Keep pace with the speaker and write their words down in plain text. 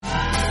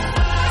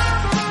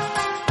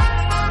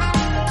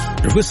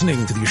You're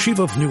listening to the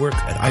Yeshiva of Newark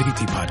at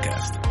IDT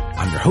podcast.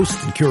 I'm your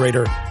host and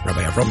curator,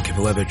 Rabbi Avram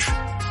Kivelevich,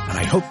 and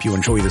I hope you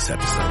enjoy this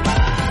episode.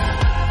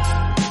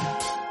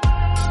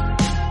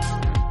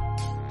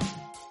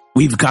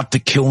 We've got the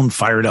kiln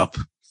fired up.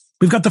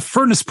 We've got the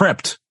furnace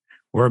prepped.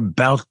 We're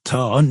about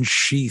to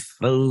unsheath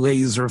the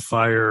laser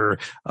fire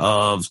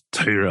of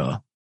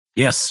Torah.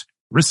 Yes,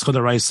 Rischa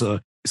D'Oraisa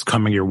is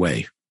coming your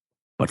way.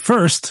 But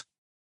first,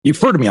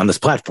 you've heard me on this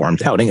platform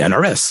touting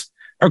NRS,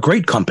 a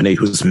great company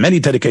whose many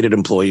dedicated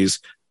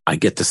employees I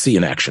get to see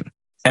in action.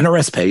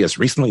 NRS Pay has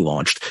recently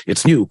launched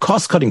its new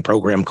cost-cutting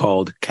program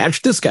called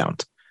Cash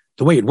Discount.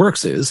 The way it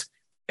works is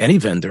any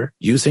vendor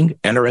using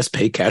NRS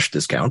Pay Cash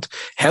Discount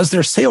has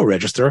their sale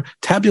register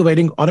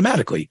tabulating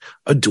automatically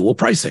a dual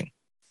pricing,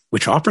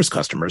 which offers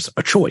customers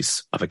a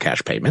choice of a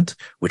cash payment,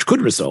 which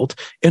could result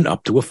in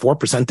up to a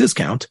 4%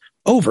 discount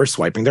over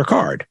swiping their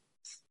card.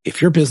 If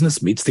your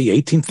business meets the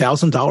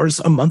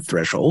 $18,000 a month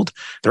threshold,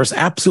 there's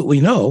absolutely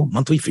no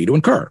monthly fee to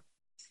incur.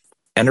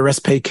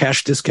 NRS Pay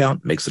Cash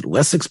Discount makes it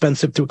less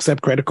expensive to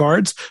accept credit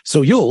cards,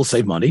 so you'll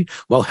save money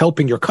while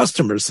helping your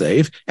customers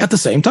save at the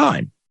same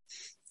time.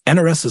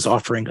 NRS is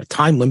offering a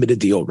time-limited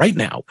deal right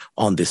now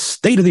on this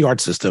state-of-the-art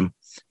system.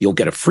 You'll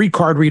get a free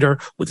card reader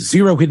with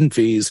zero hidden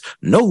fees,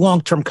 no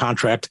long-term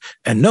contract,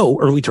 and no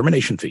early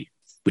termination fee,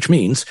 which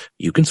means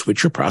you can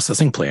switch your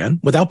processing plan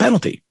without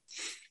penalty.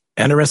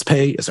 NRS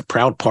Pay is a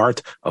proud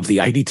part of the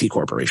IDT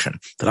Corporation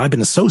that I've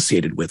been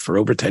associated with for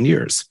over 10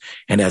 years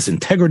and has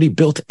integrity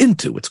built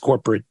into its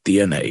corporate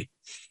DNA.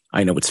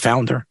 I know its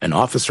founder and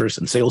officers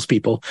and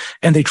salespeople,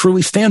 and they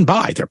truly stand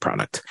by their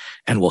product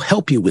and will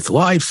help you with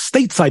live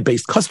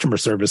stateside-based customer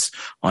service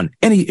on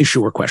any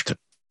issue or question.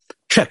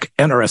 Check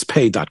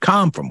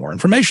nrspay.com for more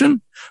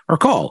information or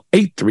call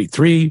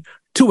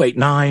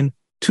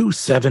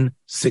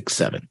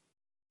 833-289-2767.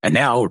 And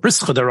now,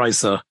 Rischa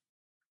D'Oraisa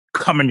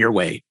coming your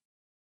way.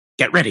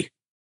 Get ready.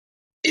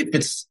 If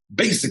it's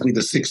basically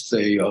the sixth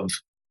day of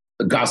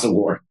the Gaza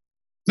war,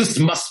 this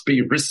must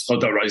be Rischa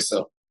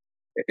D'Oraisa.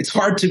 It's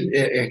hard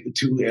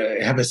to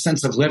have a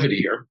sense of levity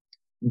here,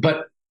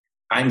 but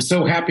I'm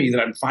so happy that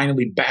I'm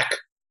finally back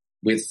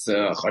with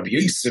Rabbi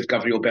Yosef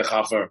Gabriel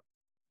Bechafer.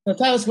 So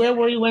tell us, where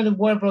were you when the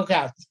war broke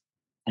out?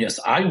 Yes,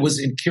 I was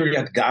in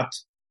Kiryat Gat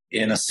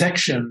in a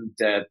section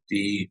that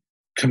the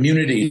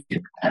community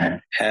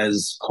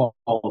has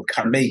called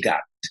Karmei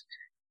Gat.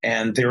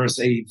 And there is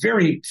a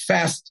very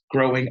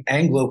fast-growing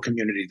Anglo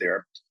community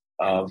there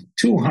of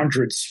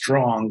 200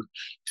 strong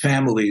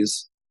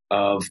families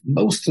of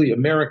mostly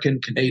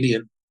American,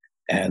 Canadian,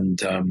 and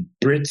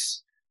Brits,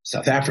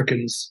 South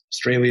Africans,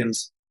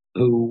 Australians,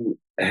 who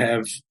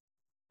have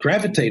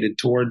gravitated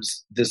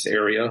towards this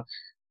area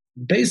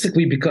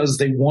basically because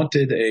they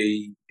wanted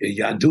a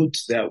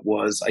Yadut that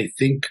was, I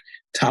think,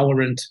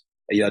 tolerant,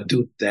 a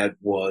Yadut that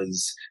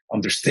was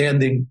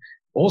understanding,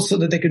 also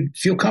that they could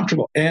feel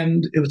comfortable.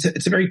 And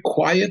it's a very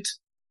quiet,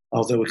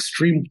 although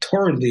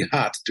torridly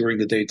hot during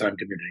the daytime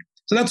community.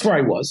 So that's where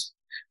I was.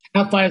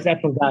 How far is that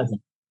from Gaza?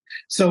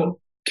 So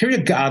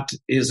Kiryat Gat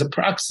is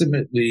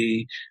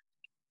approximately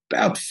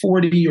about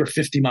 40 or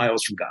 50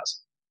 miles from Gaza.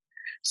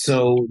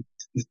 So,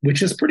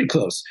 which is pretty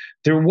close.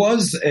 There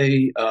was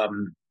a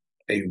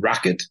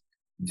rocket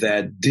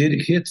that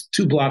did hit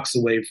 2 blocks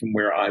away from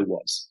where I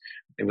was.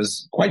 It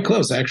was quite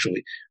close,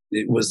 actually.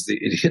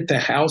 It hit the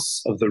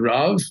house of the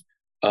Rav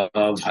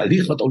of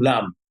Halichat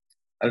Olam.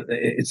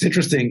 It's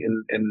interesting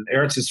in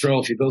Eretz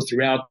Yisrael, if you go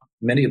throughout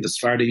many of the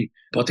Sephardi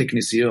Batei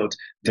Knesiyot,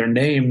 they're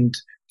named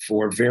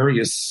for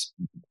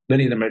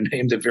many of them are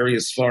named at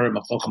various Sfarim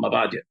of Chocham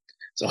Avadia.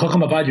 So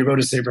Chocham Avadia wrote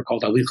a sefer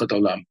called Halichat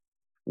Olam,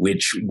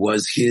 which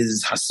was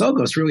his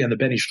Hasogos really on the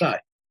Ben Ish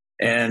Chai.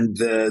 And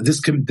this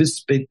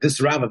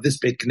Rav of this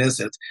Beit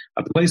Knesset,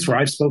 a place where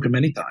I've spoken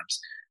many times,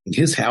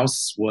 his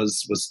house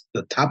was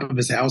the top of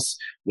his house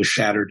was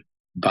shattered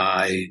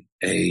by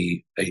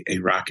a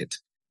rocket.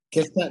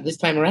 This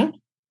time around?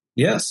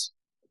 Yes.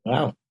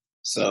 Wow.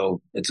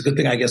 So it's a good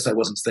thing, I guess, I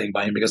wasn't staying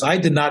by him, because I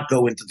did not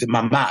go into the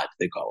mamad,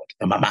 they call it,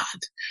 the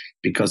mamad,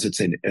 because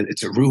it's a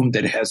room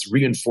that has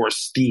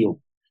reinforced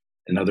steel.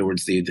 In other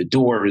words, the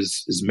door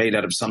is made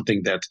out of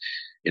something that,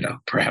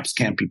 perhaps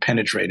can't be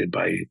penetrated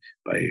by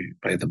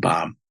the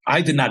bomb.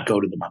 I did not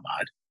go to the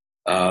mamad.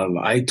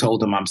 I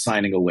told him I'm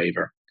signing a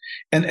waiver.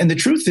 And the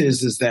truth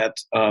is that,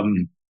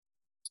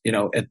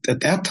 at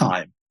that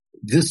time,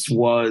 this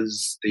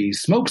was the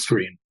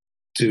smokescreen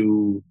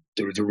to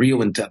the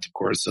real intent, of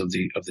course, of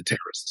the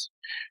terrorists.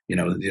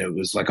 It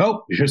was like,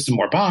 oh, here's some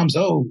more bombs,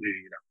 et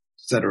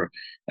cetera.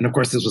 And of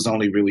course, this was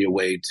only really a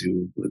way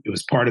it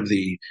was part of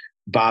the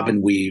bob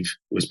and weave.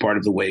 It was part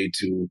of the way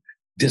to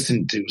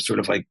sort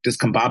of like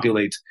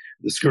discombobulate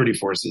the security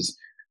forces.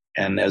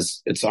 And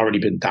as it's already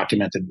been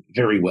documented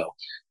very well.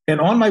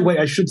 And on my way,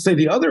 I should say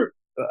the other,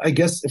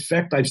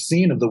 effect I've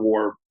seen of the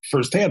war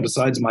firsthand,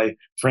 besides my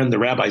friend, the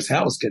rabbi's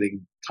house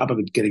getting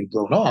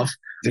blown off,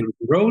 the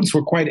roads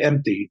were quite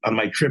empty on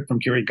my trip from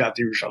Kiryat Gat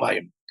to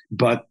Yerushalayim.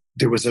 But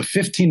there was a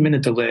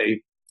 15-minute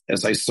delay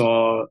as I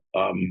saw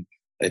a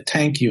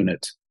tank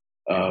unit,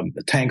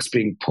 the tanks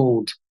being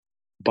pulled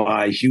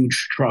by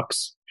huge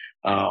trucks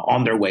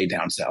on their way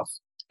down south.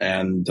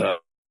 And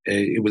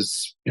it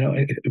was,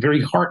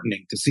 very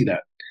heartening to see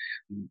that.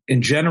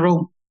 In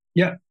general,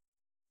 yeah.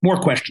 More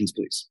questions,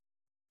 please.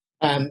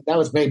 That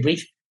was very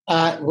brief.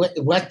 What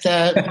is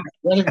the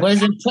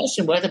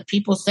impression? What are the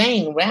people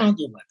saying around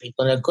you? Are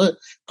people in a good,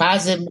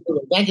 positive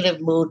mood, a negative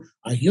mood?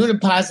 Are you in a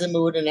positive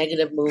mood, a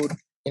negative mood?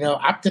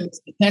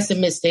 Optimistic,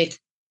 pessimistic?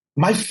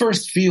 My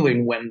first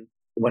feeling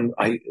when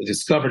I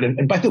discovered,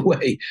 and by the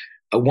way,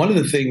 one of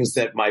the things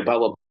that my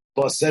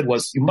boss said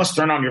was, you must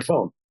turn on your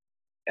phone.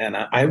 And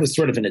I was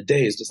sort of in a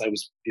daze because I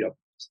was,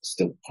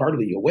 still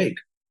hardly awake.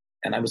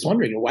 And I was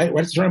wondering, why did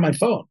I turn on my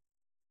phone?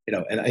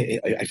 And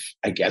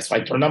I guess I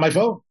turned on my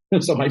phone.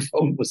 So my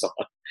phone was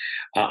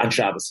on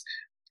Shabbos.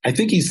 I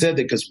think he said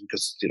that because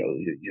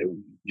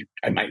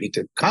I might need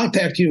to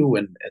contact you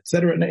and et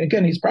cetera. And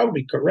again, he's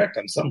probably correct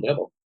on some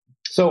level.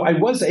 So I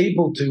was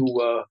able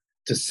to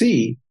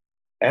see,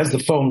 as the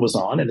phone was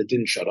on and it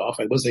didn't shut off,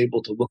 I was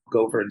able to look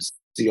over and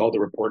see all the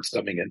reports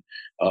coming in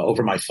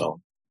over my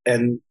phone.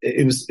 And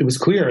it was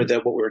clear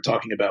that what we were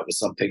talking about was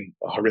something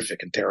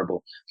horrific and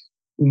terrible.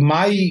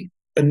 My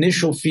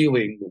initial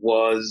feeling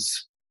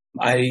was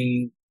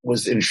I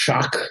was in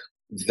shock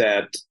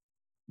that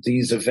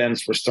these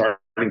events were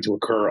starting to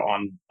occur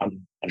on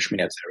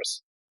Shmini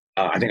Atzeres.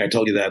 I think I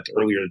told you that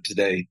earlier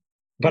today.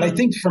 But I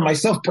think for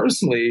myself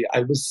personally,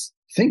 I was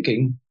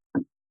thinking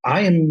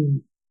I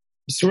am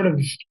sort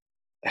of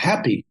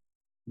happy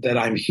that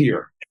I'm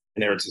here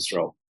in Eretz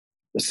Yisrael.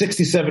 The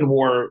 67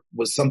 war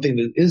was something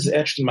that is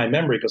etched in my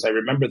memory because I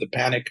remember the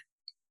panic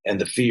and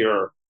the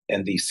fear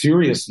and the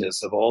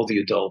seriousness of all the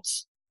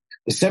adults.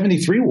 The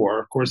 73 war,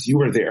 of course, you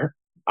were there.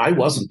 I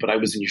wasn't, but I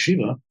was in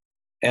yeshiva.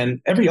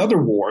 And every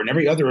other war and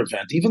every other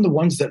event, even the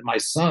ones that my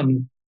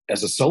son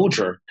as a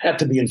soldier had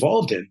to be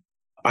involved in,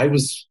 I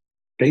was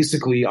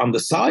basically on the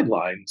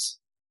sidelines,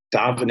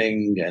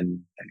 davening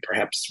and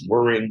perhaps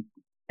worrying.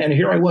 And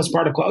here I was,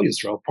 part of Klal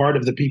Yisrael, part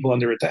of the people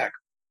under attack.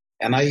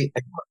 And I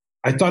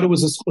thought it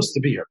was supposed to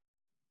be here.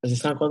 Does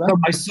it not go that? So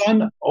my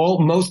son,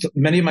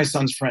 many of my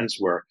son's friends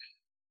were.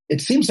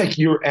 It seems like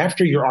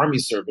after your army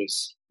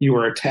service, you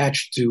were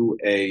attached to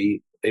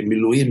a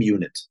Miluim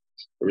unit,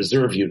 a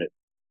reserve unit.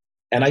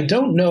 And I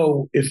don't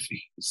know if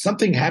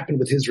something happened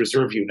with his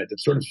reserve unit that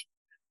sort of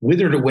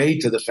withered away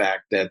to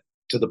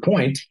the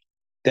point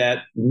that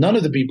none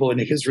of the people in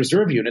his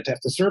reserve unit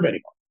have to serve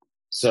anymore.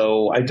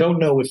 So I don't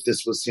know if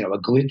this was, a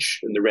glitch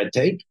in the red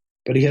tape,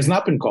 but he has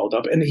not been called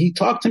up. And he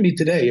talked to me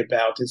today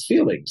about his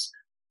feelings.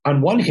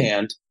 On one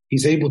hand,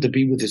 he's able to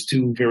be with his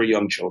two very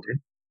young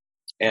children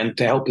and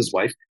to help his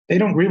wife. They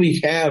don't really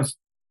have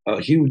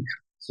a huge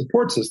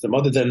support system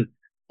other than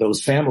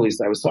those families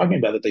that I was talking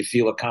about, that they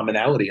feel a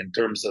commonality in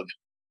terms of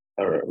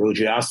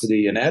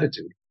religiosity and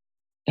attitude.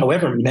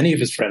 However, many of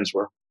his friends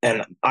were,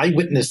 and I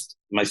witnessed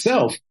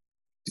myself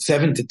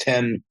 7 to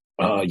 10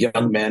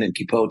 young men in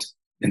kippot,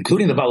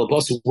 including the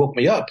balabos who woke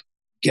me up,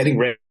 getting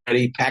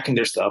ready, packing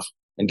their stuff,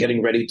 and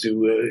getting ready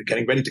to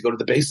go to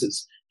the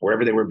bases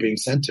wherever they were being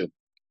sent to.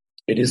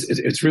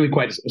 It's really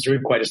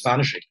quite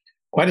astonishing.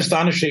 Quite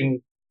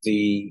astonishing,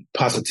 the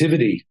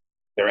positivity,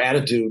 their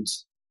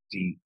attitudes,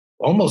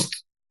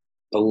 almost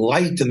the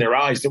light in their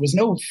eyes. There was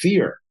no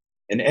fear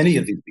in any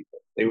of these people.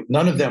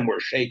 None of them were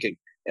shaking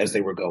as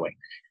they were going.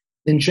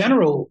 In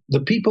general,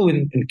 the people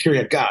in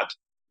Kiryat Gat,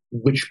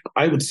 which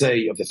I would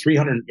say of the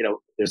 300,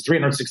 there's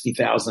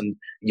 360,000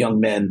 young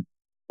men.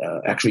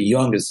 Actually,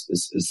 young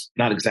is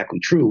not exactly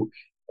true.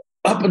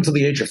 Up until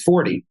the age of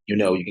 40, you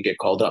can get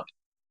called up.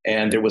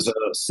 And there was a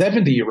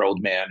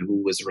 70-year-old man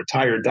who was a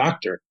retired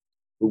doctor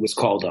who was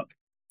called up.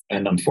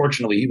 And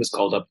unfortunately, he was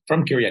called up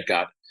from Kiryat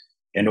Gat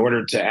in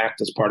order to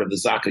act as part of the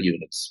Zaka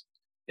units.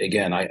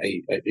 Again,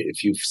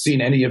 if you've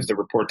seen any of the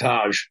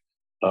reportage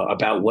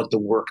about what the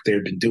work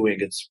they've been doing,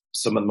 it's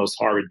some of the most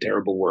horrid,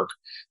 terrible work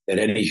that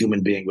any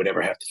human being would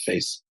ever have to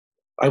face.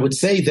 I would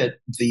say that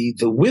the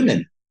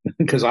women,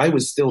 because I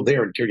was still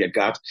there in Kiryat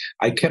Gat,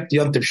 I kept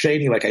Yom Tov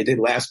Sheni like I did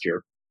last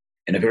year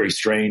in a very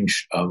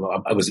strange,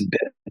 I was in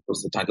bed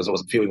most of the time because I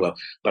wasn't feeling well,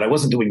 but I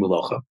wasn't doing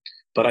Melacha.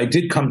 But I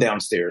did come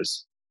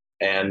downstairs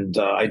and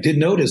I did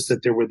notice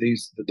that there were the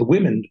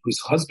women whose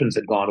husbands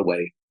had gone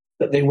away,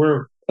 that they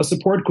were a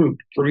support group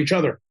for each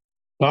other,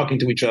 talking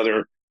to each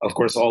other, of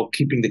course, all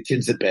keeping the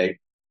kids at bay.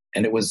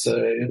 And it was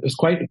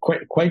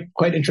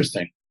quite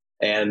interesting.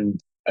 And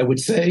I would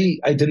say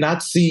I did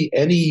not see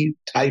any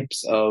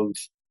types of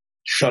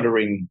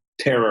shuddering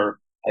terror.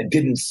 I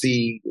didn't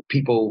see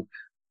people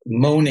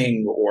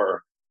moaning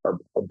or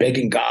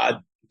begging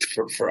God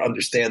for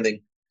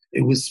understanding.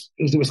 There was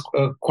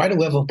quite a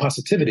level of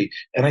positivity.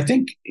 And I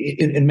think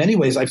in many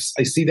ways, I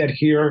see that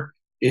here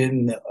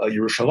in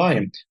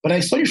Yerushalayim. But I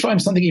saw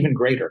Yerushalayim something even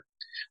greater.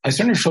 I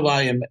saw in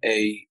Yerushalayim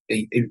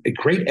a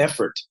great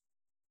effort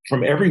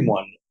from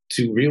everyone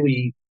to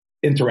really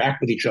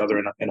interact with each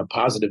other in a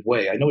positive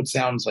way. I know it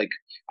sounds like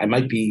I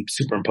might be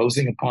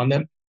superimposing upon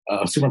them,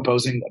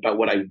 superimposing about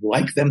what I would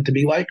like them to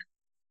be like.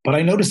 But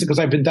I noticed it because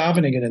I've been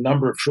davening in a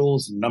number of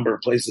shuls, in a number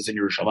of places in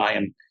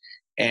Yerushalayim.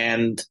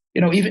 And,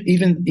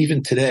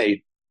 even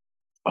today,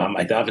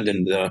 I davened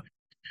in the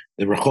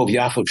the Rehov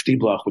Yafo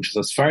Shtiblach, which is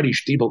a Sephardi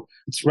Shtibel.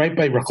 It's right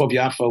by Rehov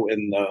Yafo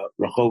and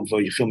Rehov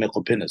Yechil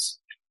Mechopinis.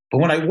 But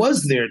when I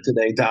was there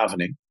today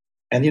davening,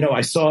 and,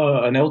 I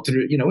saw an elder,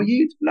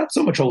 he not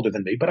so much older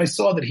than me, but I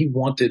saw that he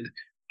wanted,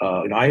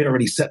 I had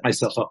already set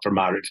myself up for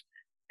Mariv.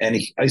 And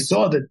I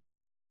saw that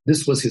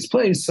this was his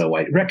place, so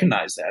I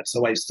recognized that.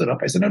 So I stood up.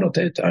 I said, no,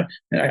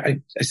 I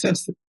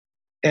sensed it.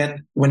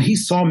 And when he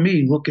saw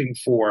me looking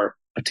for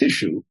a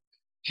tissue,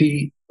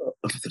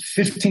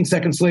 15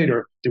 seconds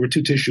later, there were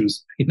two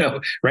tissues,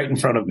 right in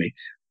front of me.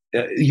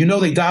 They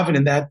daven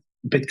in that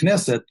Beit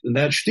Knesset, in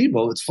that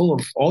shtibel, it's full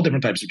of all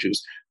different types of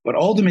Jews, but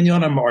all the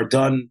minyanim are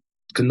done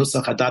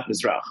Kenusach Hadat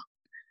Mizrach.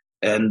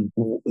 And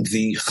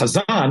the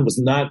Chazan was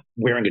not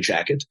wearing a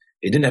jacket.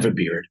 He didn't have a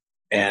beard.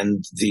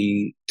 And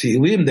the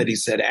Tehillim that he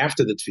said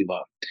after the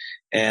Tefillah,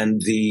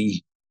 and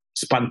the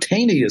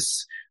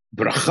spontaneous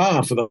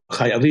bracha for the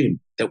Chayavim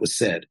that was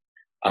said,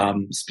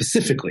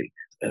 specifically,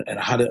 and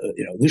how to,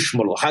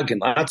 Lishmol, Hagin,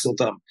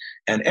 Latziltam,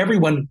 and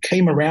everyone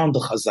came around the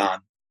Chazan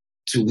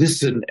to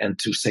listen and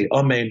to say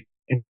Amen,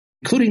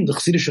 including the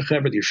Chassidish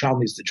Shechever, the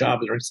Yerushalmis, the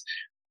Jobbers.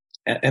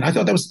 And I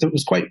thought that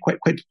was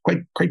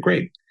quite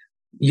great.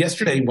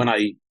 Yesterday, when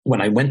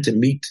I went to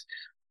meet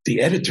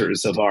the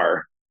editors of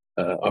our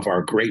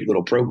great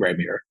little program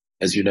here,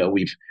 as you know,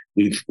 we've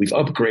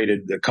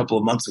upgraded a couple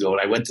of months ago, and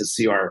I went to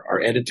see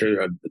our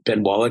editor,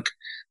 Ben Wallach,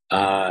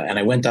 and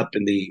I went up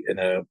in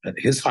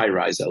his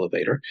high-rise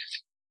elevator.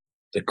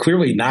 They're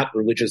clearly not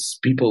religious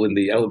people in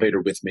the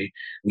elevator with me.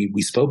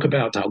 We spoke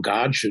about how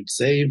God should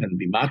save and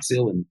be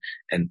matzil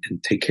and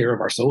take care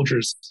of our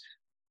soldiers.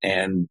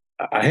 And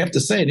I have to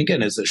say, and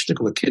again, as a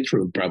shtickle of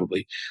kitrug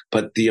probably,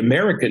 but the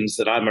Americans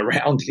that I'm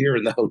around here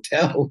in the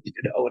hotel, you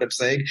know what I'm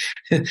saying?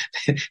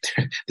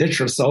 They're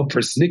so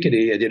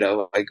persnickety, and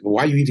like,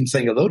 why are you even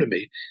saying hello to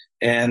me?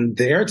 And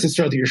the Eretz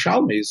Yisrael, the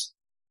Yerushalmis,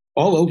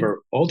 all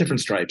over, all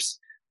different stripes,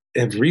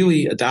 have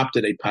really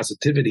adopted a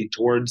positivity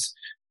towards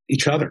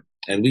each other.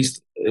 At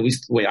least the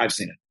way I've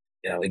seen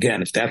it.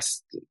 Again, if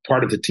that's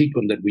part of the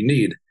tikkun that we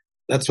need,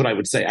 that's what I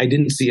would say. I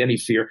didn't see any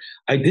fear.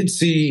 I did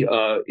see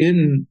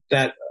in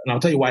that, and I'll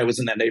tell you why I was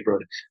in that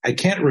neighborhood. I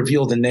can't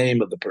reveal the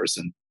name of the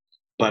person,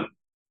 but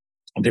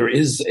there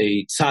is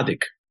a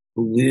tzaddik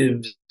who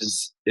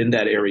lives in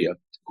that area,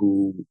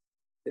 who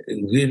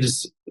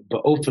lives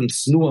ba'ofen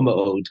snua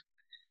ma'od,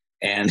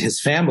 and his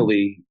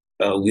family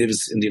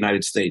lives in the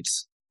United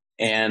States.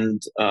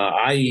 And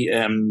I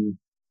am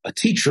a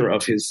teacher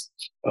of his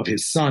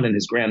son and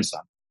his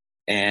grandson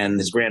and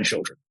his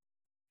grandchildren.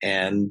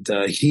 And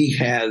he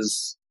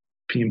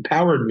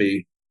empowered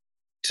me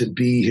to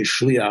be his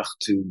shliach,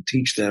 to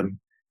teach them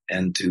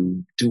and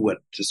to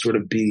sort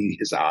of be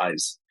his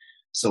eyes.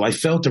 So I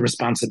felt a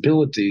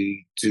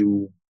responsibility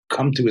to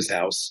come to his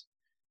house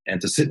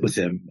and to sit with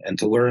him and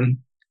to learn.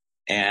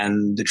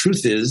 And the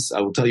truth is,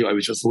 I will tell you, I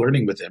was just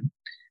learning with him,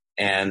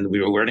 and we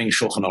were learning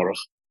Shulchan Aruch.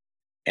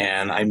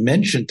 And I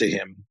mentioned to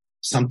him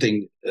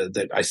something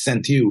that I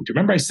sent you. Do you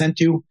remember I sent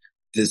you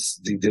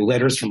the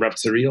letters from Rav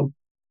Tzariel?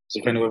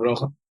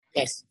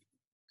 Yes.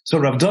 So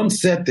Rav Don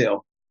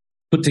Setel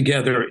put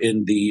together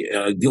in the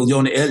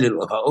Gilyon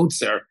Elil of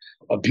HaOtzer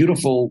a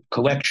beautiful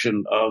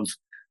collection of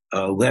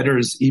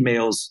letters,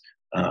 emails,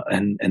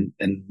 and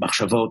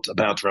machshavot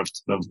about Rav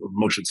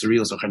Moshe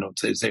Tzariel.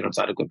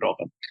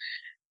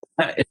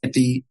 At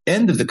the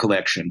end of the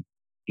collection,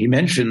 he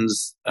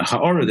mentions a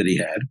ha'ara that he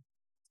had,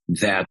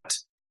 that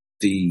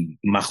the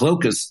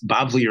machlokas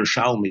Bavli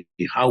Yerushalmi,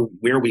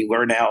 where we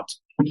learn out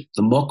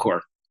the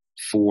mokor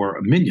for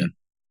a minyan,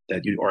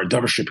 that or a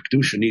davar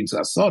shebekdusha needs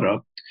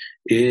asara,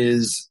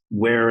 is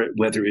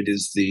whether it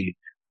is the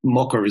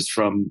mokor is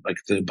from like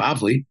the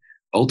Bavli,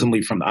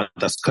 ultimately from the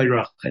Adas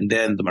Kairach and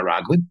then the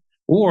Maraglin,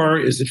 or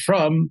is it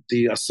from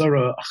the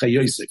Asara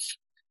Achayosef?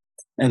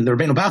 And the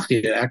Rebbeinu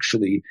Bachya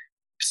actually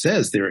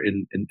says there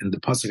in the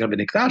pasuk of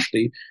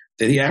Nikdashti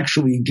that he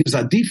actually gives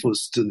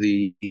adifus to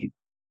the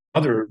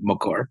other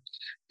mokor,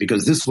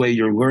 because this way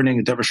you're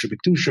learning davar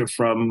shebekdusha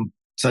from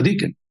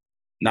tzaddikim,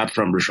 not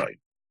from Rishayim.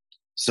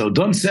 So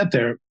Don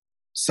Seter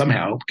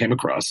somehow came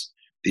across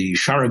the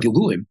Shara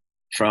Gilulim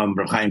from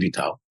Rav Chaim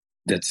Vital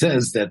that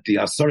says that the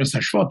Asaras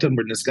Hashvatim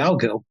were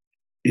nisgalgel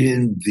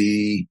in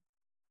the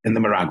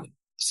Meraglim.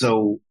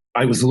 So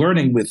I was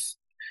learning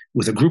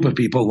with a group of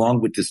people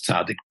along with this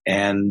tzaddik,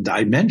 and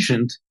I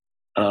mentioned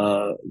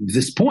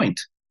this point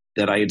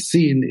that I had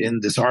seen in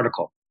this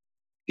article.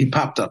 He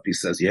popped up. He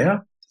says, "Yeah,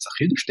 it's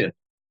a chidush there."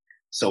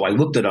 So I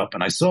looked it up,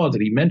 and I saw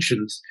that he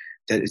mentions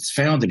that it's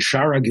found in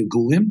Shara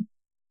Gilulim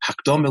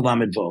Hakdom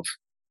Elamed Vov.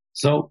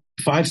 So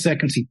 5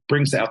 seconds, he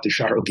brings out the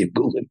Shara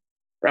Gilulim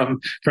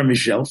from his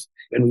shelf,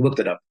 and we looked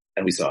it up,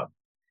 and we saw it.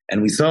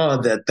 And we saw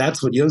that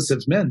that's what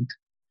Yosef meant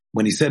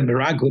when he said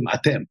Meraglim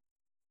Atem.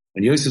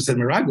 When Yosef said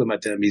Meraglim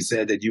Atem, he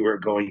said that you were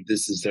going,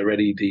 this is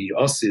already the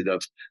osid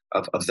of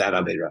that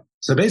Aveira.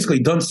 So basically,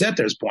 Don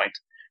Seter's point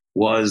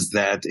was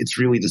that it's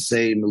really the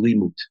same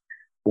limut,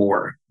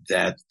 or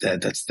that's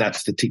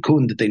the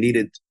tikkun that they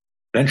needed.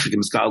 Eventually,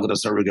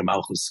 Miskalgadas Arugim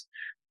Malchus.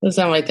 Doesn't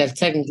sound like that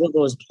second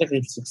Google was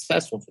particularly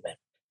successful for them.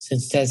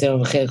 since it says they're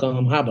according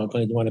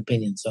to one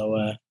opinion. So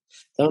it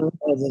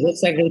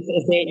looks like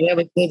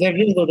they're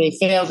Google, they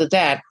failed at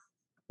that.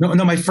 No,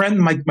 my friend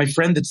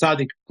that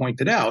Tzaddik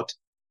pointed out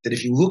that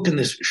if you look in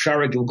this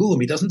Shara Gilgulim,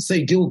 he doesn't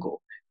say Gilgul.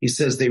 He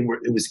says it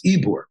was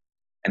Ibur.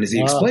 And as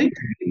he explained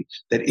to me,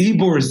 that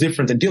Ibur is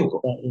different than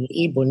Gilgul.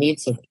 Ibur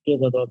needs to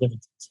Gilgul all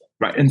different.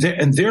 Right.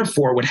 And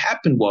therefore what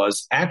happened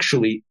was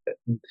actually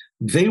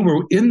they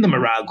were in the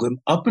Meraglim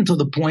up until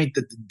the point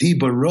that the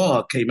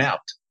Dibara came out.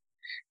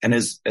 And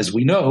as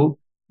we know,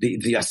 the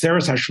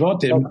Aseres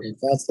Hashvatim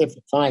that's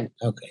different. Fine.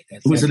 Okay.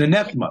 It was an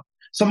anathema.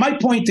 So my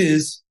point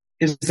is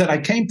that I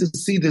came to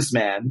see this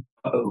man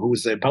who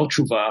is a Baal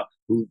Tshuva,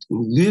 who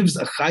lives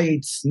a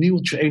Chayet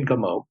Snil She'en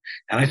Kamo,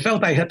 and I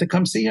felt I had to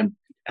come see him,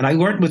 and I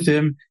learned with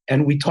him,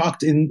 and we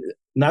talked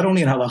not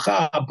only in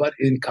Halacha but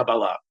in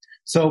Kabbalah.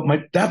 So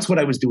that's what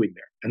I was doing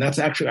there, and I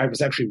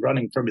was actually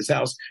running from his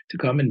house to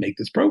come and make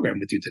this program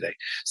with you today.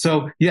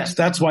 So yes,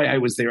 that's why I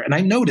was there, and I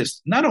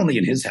noticed not only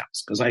in his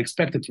house because I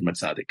expected from a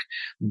tzaddik,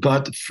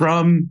 but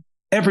from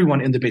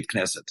everyone in the Beit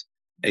Knesset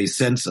a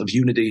sense of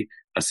unity,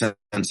 a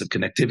sense of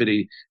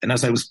connectivity. And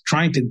as I was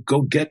trying to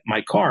go get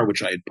my car,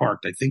 which I had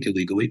parked, I think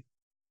illegally,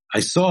 I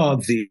saw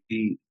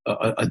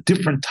a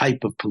different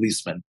type of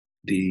policeman,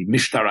 the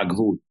Mishtar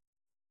Agvul.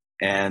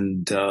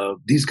 And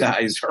these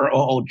guys are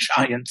all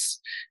giants.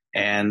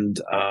 And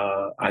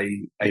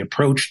I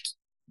approached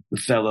the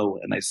fellow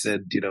and I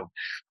said,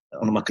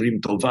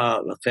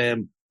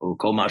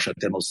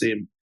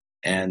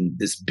 and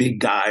this big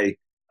guy,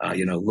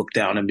 looked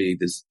down at me,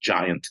 this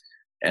giant,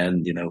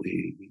 and,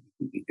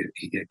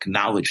 he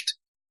acknowledged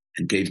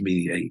and gave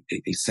me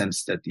a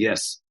sense that,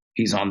 yes,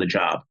 he's on the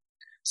job.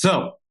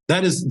 So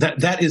that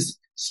is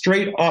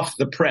straight off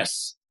the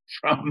press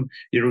from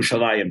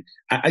Yerushalayim.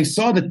 I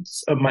saw that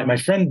my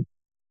friend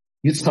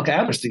Yitzchak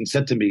Aberstein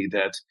said to me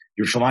that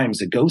Yerushalayim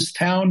is a ghost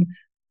town.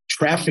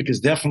 Traffic is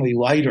definitely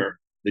lighter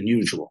than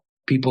usual.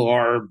 People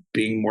are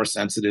being more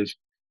sensitive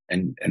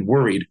and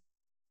worried,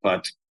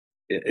 but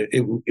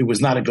it was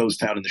not a ghost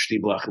town in the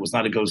Shtiblach. It was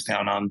not a ghost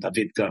town on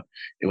Davidka.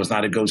 It was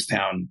not a ghost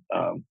town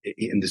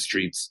in the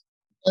streets.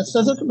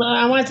 So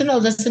I wanted to know,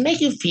 does it make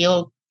you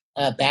feel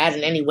bad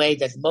in any way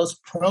that the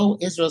most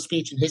pro-Israel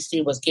speech in history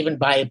was given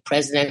by a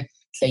president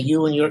that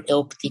you and your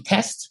ilk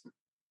detest?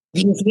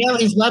 The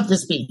Israelis love the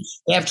speech.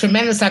 They have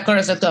tremendous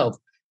hakaras hatov.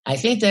 I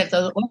think that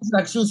the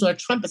Orthodox Jews who are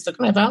Trumpists are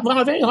going to have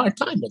a very hard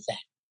time with that.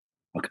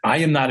 Look, I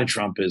am not a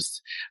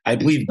Trumpist. I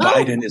believe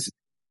Biden is.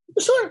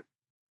 Sure.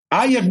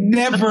 I have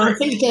never. I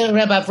think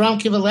Rabbi Avram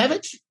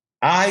Kivelevitch.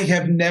 I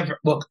have never.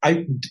 Look,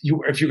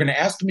 if you're going to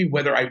ask me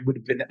whether I would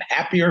have been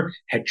happier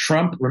had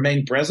Trump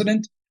remained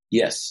president,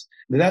 yes.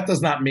 But that does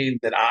not mean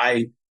that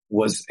I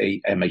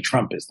am a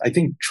Trumpist. I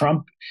think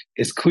Trump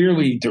is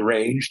clearly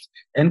deranged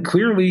and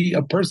clearly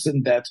a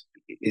person that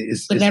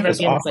is. But never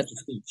given such a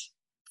speech.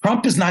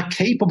 Trump is not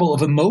capable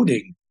of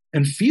emoting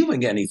and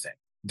feeling anything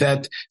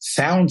that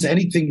sounds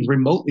anything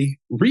remotely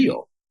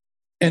real.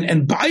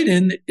 And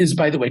Biden is,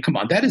 by the way, come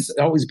on, that has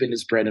always been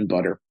his bread and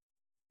butter,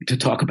 to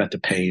talk about the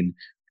pain.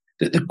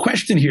 The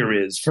question here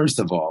is, first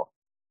of all,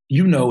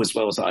 you know as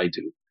well as I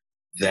do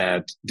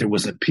that there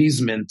was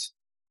appeasement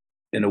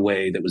in a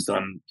way that was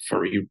done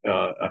for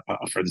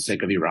the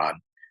sake of Iran.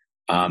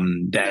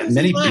 That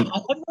many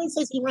people. Everyone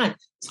says Iran.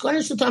 It's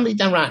going to tell me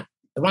Iran.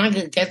 Iran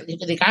they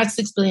got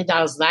 $6 billion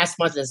last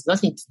month. It has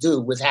nothing to do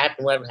with what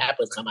happened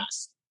with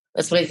Hamas.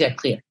 Let's make that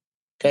clear.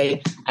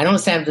 Okay, I don't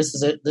understand. This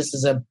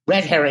is a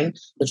red herring,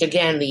 which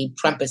again the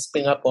Trumpists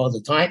bring up all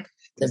the time.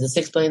 There's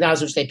the $6 billion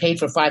which they paid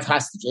for 5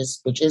 hostages,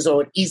 which Israel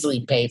would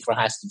easily pay for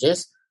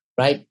hostages,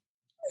 right?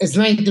 It's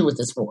nothing to do with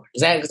this war.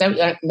 Is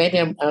that maybe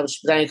I'm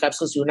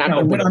you're not?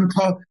 No, what I'm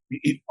talking.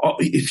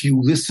 If you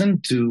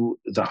listen to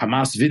the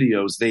Hamas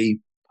videos, they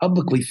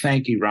publicly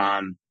thank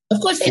Iran. Of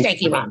course, they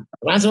thank Iran.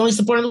 Iran's the only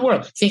supporter in the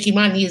world. Think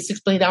Iran needed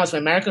 $6 billion from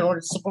America in order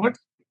to support?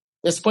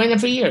 They're supporting them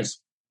for years.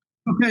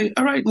 Okay,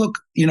 all right. Look,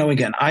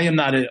 again, I am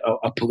not a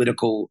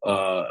political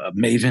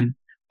maven.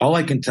 All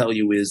I can tell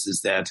you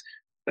is that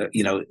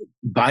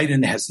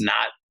Biden has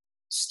not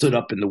stood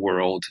up in the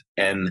world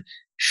and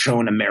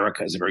shown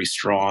America as a very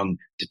strong,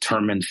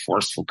 determined,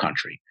 forceful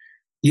country.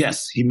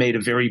 Yes, he made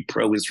a very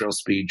pro-Israel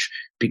speech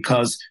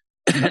because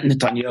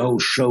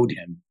Netanyahu showed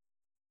him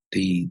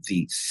the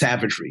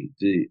savagery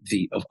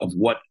of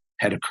what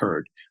had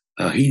occurred.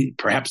 He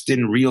perhaps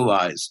didn't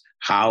realize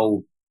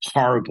how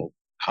horrible,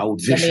 how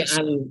vicious.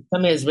 I listened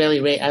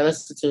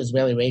to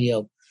Israeli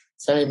radio.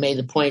 Somebody made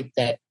the point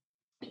that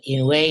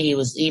in a way he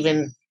was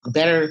even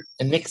better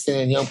than Nixon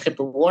in the Yom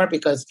Kippur War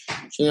because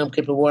in Yom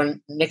Kippur War,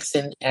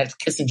 Nixon at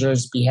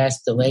Kissinger's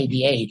behest delayed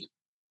the aid.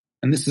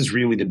 And this is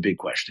really the big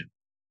question.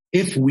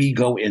 If we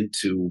go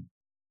into,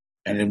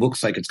 and it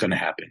looks like it's going to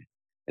happen,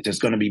 that there's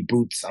going to be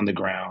boots on the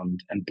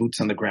ground, and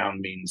boots on the ground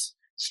means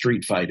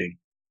street fighting.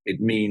 It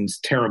means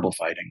terrible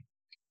fighting.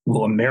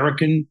 Will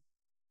American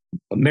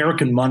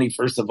money,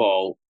 first of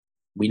all,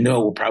 we know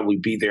will probably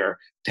be there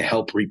to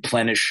help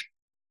replenish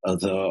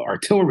the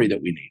artillery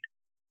that we need.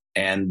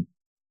 And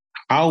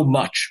how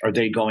much are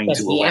they going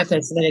to? The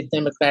anti-Semitic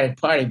Democratic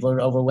Party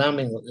voted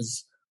overwhelmingly,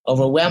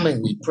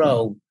 overwhelmingly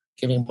pro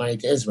giving money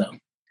to Israel.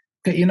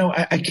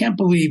 I can't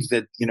believe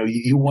that,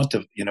 you want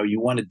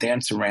to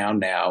dance around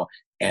now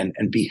and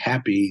be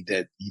happy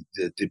that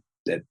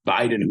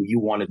Biden, who you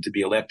wanted to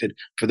be elected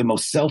for the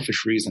most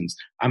selfish reasons.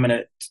 I'm going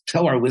to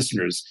tell our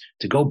listeners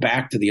to go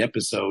back to the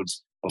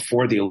episodes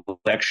before the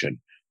election,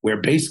 where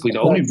basically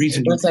the only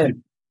reason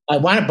I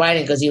wanted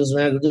Biden because he was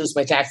going to reduce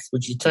my taxes,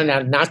 which he turned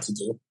out not to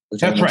do.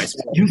 That's right.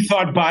 You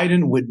thought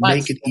Biden would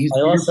make it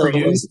easier for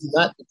you.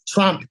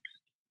 Trump,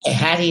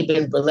 had he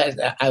been elected,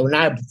 I would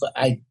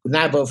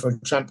not vote for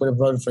Trump. Would have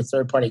voted for a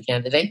third-party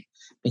candidate,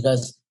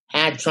 because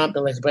had Trump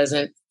been elected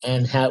president,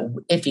 and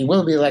if he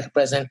will be elected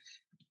president,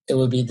 it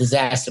would be a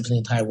disaster for the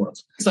entire world.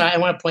 So I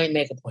want to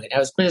make a point. I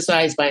was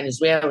criticized by an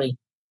Israeli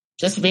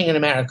just for being in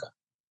America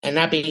and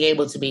not being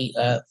able to be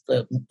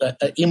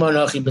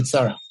imonochi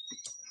b'tzara.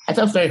 I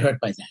felt very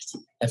hurt by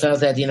that. I felt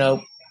that,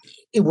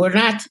 we're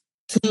not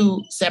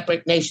two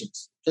separate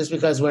nations just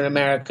because we're in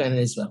America and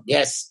Israel.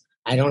 Yes,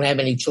 I don't have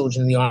any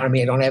children in the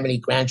army. I don't have any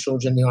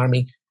grandchildren in the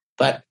army.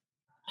 But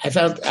I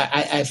felt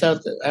I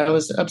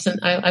was upset.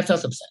 I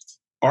felt upset.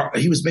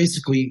 He was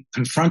basically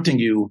confronting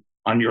you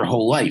on your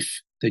whole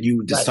life, that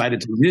you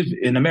decided to live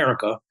in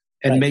America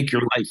and make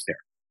your life there,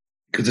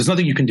 because there's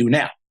nothing you can do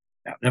now.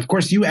 And of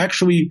course, you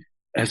actually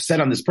have said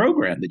on this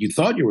program that you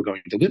thought you were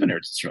going to live in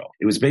Eretz Yisrael.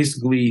 It was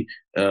basically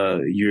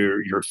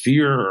your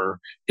fear or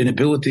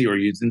inability, or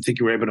you didn't think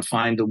you were able to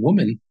find a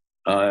woman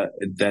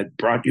that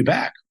brought you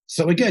back.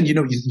 So again,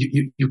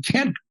 you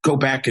can't go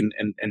back and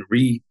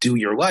redo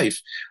your life.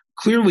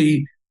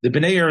 Clearly, the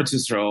B'nai Eretz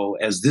Yisrael,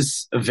 as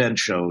this event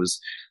shows,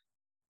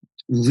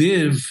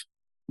 live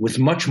with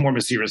much more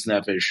Mesiras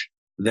Nefesh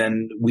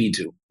than we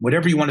do.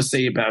 Whatever you want to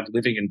say about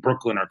living in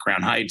Brooklyn or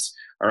Crown Heights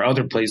or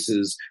other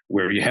places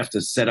where you have to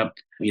set up,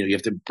 you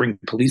have to bring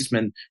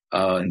policemen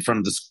in front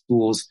of the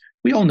schools.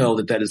 We all know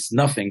that is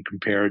nothing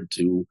compared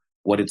to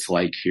what it's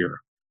like here,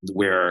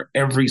 where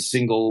every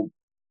single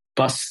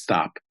bus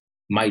stop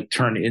might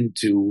turn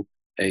into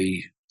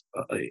I'm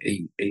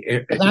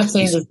not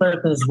saying this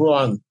person is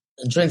wrong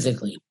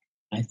intrinsically.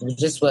 It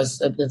just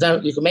was,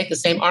 you can make the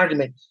same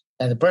argument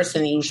that the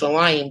person in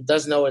Yerushalayim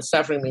doesn't know what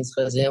suffering means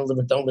because they don't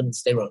live in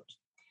State Road.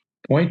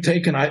 Point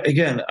taken. I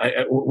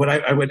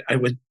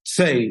would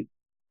say,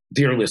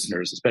 dear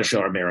listeners,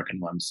 especially our American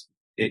ones,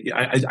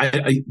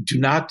 I do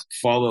not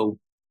follow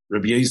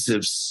Rabbi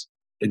Yosef's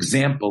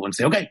example and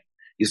say, okay,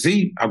 you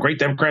see how great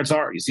Democrats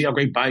are. You see how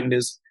great Biden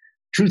is.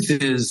 Truth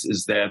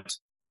is that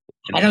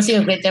I don't see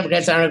how great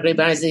Democrats are. Great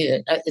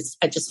Biden.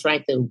 I just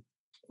trying to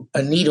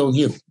needle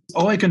you.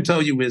 All I can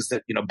tell you is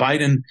that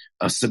Biden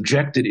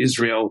subjected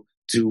Israel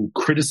to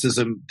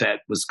criticism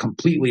that was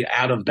completely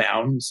out of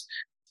bounds.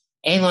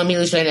 It's not going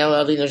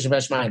to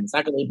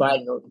be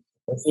Biden or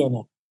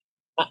CNN.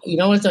 You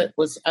know what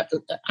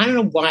I don't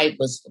know why it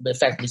was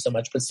affecting me so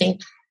much, but seeing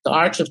the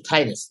Arch of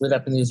Titus lit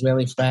up in the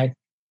Israeli flag,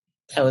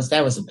 that was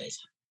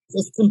amazing.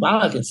 It's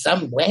symbolic in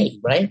some way,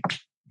 right?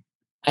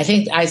 I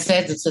think I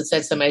said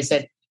somebody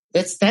said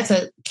that's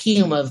a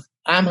kiyum of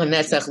Am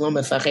HaNetzach Lo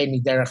Mefached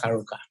Miderech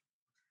Haruka.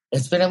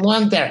 It's been a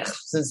long derech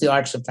since the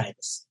Arch of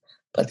Titus.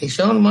 But they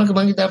show him among the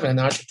Dovra and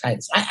the Arch of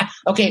Titus.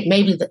 Okay,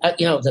 maybe,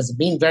 does it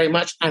mean very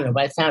much? I don't know,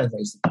 but I found it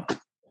very simple.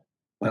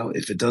 Well,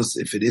 if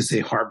it is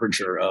a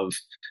harbinger of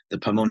the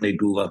Pamonei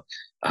Gula,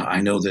 I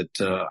know that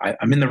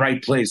I'm in the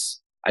right place,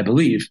 I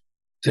believe,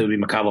 to be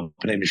Makabel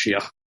Pnei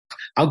Mashiach.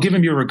 I'll give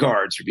him your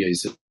regards, Rabbi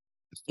Yosef.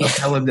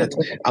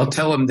 I'll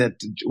tell him that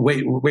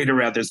wait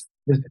around. There's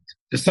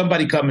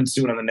somebody coming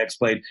soon on the next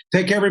plane.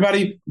 Take care,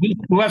 everybody.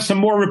 We'll have some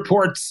more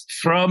reports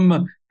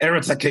from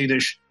Eretz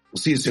HaKodesh. We'll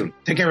see you soon.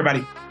 Take care,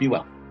 everybody. Be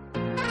well.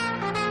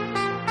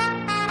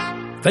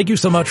 Thank you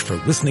so much for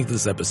listening to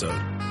this episode.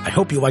 I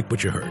hope you liked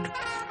what you heard.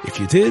 If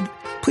you did,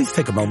 please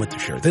take a moment to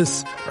share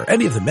this or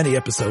any of the many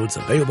episodes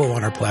available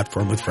on our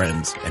platform with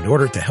friends in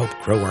order to help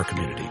grow our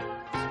community.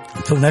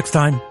 Until next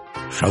time,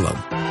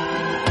 Shalom.